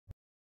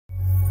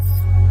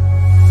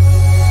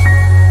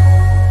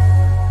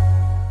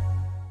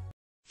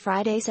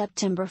Friday,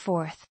 September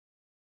 4th.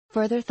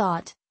 Further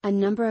thought: a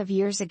number of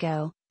years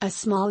ago, a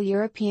small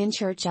European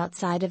church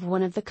outside of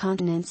one of the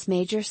continent's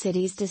major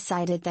cities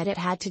decided that it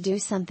had to do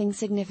something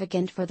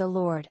significant for the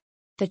Lord.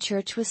 The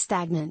church was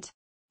stagnant.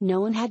 No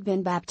one had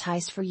been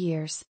baptized for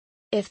years.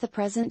 If the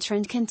present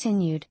trend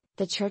continued,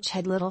 the church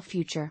had little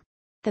future.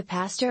 The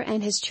pastor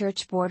and his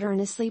church board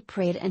earnestly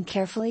prayed and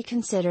carefully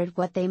considered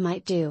what they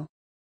might do.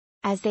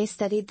 As they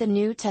studied the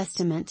New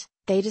Testament,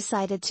 they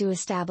decided to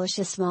establish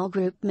a small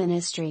group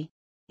ministry.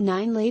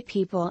 9 lay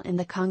people in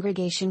the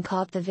congregation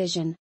caught the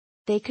vision.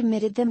 They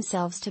committed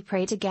themselves to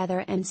pray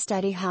together and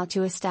study how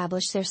to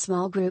establish their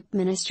small group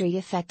ministry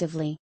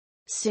effectively.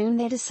 Soon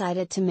they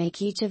decided to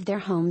make each of their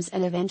homes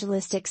an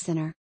evangelistic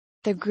center.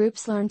 The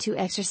groups learned to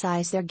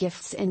exercise their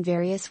gifts in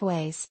various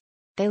ways.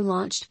 They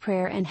launched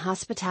prayer and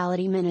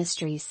hospitality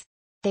ministries.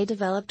 They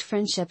developed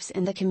friendships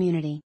in the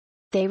community.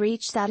 They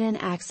reached out in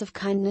acts of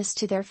kindness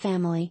to their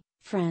family,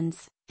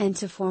 friends, and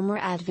to former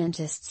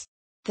Adventists.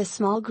 The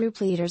small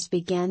group leaders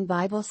began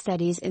Bible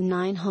studies in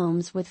 9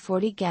 homes with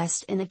 40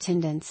 guests in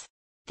attendance.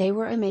 They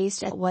were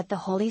amazed at what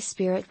the Holy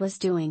Spirit was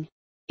doing.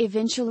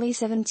 Eventually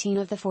 17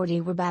 of the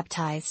 40 were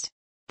baptized.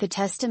 The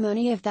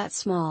testimony of that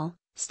small,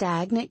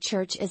 stagnant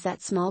church is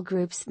that small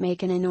groups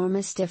make an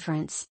enormous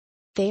difference.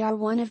 They are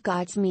one of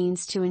God's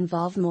means to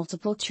involve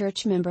multiple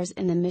church members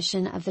in the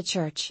mission of the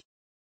church.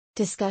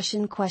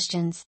 Discussion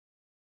questions.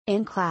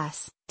 In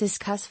class,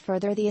 discuss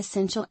further the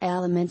essential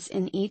elements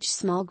in each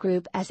small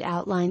group as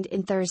outlined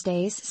in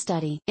Thursday's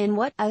study. In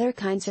what other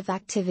kinds of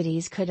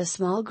activities could a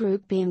small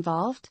group be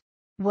involved?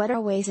 What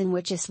are ways in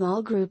which a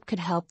small group could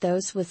help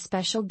those with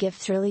special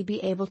gifts really be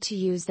able to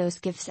use those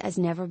gifts as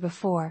never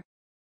before?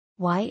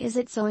 Why is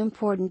it so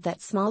important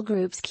that small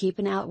groups keep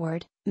an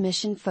outward,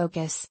 mission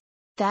focus?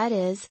 That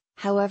is,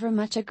 however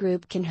much a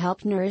group can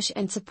help nourish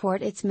and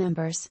support its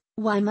members,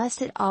 why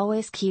must it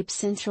always keep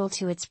central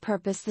to its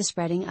purpose the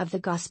spreading of the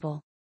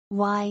gospel?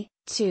 Why,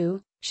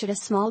 too, should a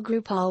small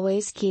group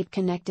always keep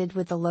connected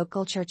with the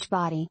local church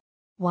body?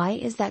 Why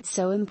is that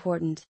so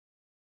important?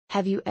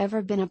 Have you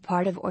ever been a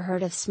part of or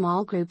heard of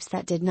small groups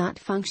that did not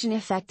function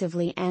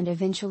effectively and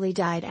eventually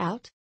died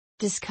out?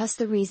 Discuss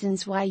the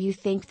reasons why you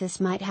think this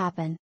might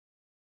happen.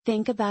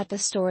 Think about the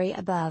story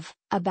above,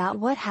 about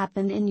what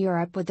happened in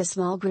Europe with the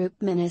small group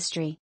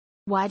ministry.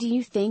 Why do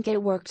you think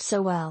it worked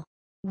so well?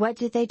 What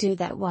did they do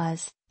that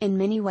was, in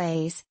many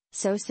ways,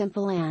 so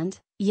simple and,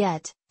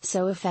 yet,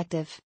 so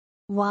effective?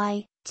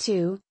 Why,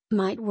 too,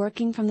 might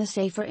working from the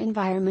safer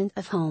environment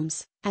of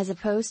homes, as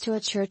opposed to a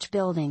church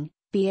building,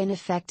 be an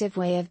effective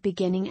way of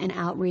beginning an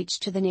outreach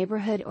to the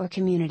neighborhood or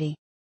community?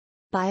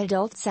 By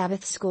Adult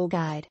Sabbath School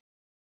Guide.